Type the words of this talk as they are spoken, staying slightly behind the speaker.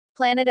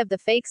Planet of the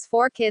Fakes,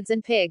 4 Kids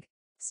and Pig.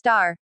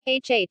 Star.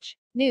 HH.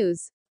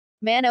 News.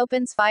 Man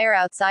opens fire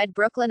outside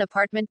Brooklyn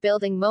apartment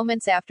building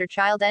moments after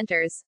child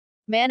enters.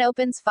 Man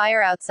opens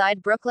fire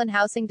outside Brooklyn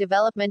housing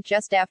development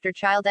just after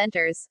child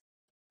enters.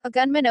 A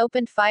gunman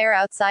opened fire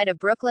outside a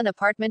Brooklyn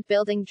apartment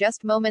building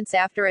just moments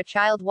after a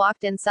child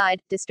walked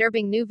inside,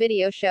 disturbing new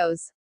video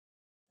shows.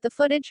 The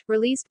footage,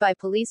 released by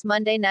police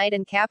Monday night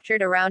and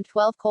captured around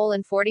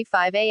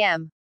 12:45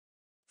 a.m.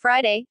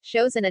 Friday,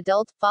 shows an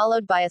adult,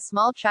 followed by a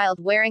small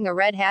child wearing a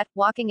red hat,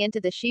 walking into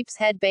the Sheep's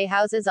Head Bay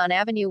houses on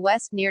Avenue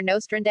West near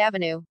Nostrand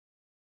Avenue.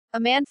 A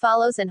man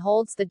follows and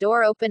holds the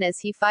door open as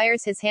he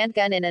fires his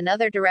handgun in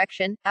another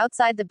direction,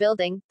 outside the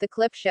building, the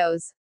clip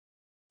shows.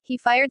 He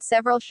fired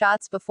several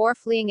shots before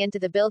fleeing into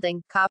the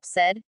building, cops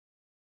said.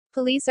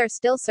 Police are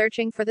still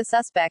searching for the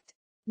suspect.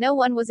 No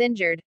one was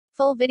injured.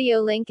 Full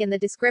video link in the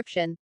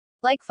description.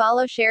 Like,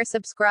 follow, share,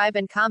 subscribe,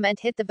 and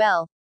comment, hit the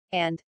bell.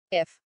 And,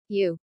 if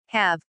you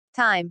have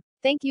time,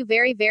 thank you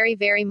very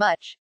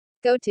much.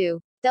 Go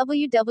to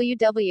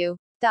www.amor-ica.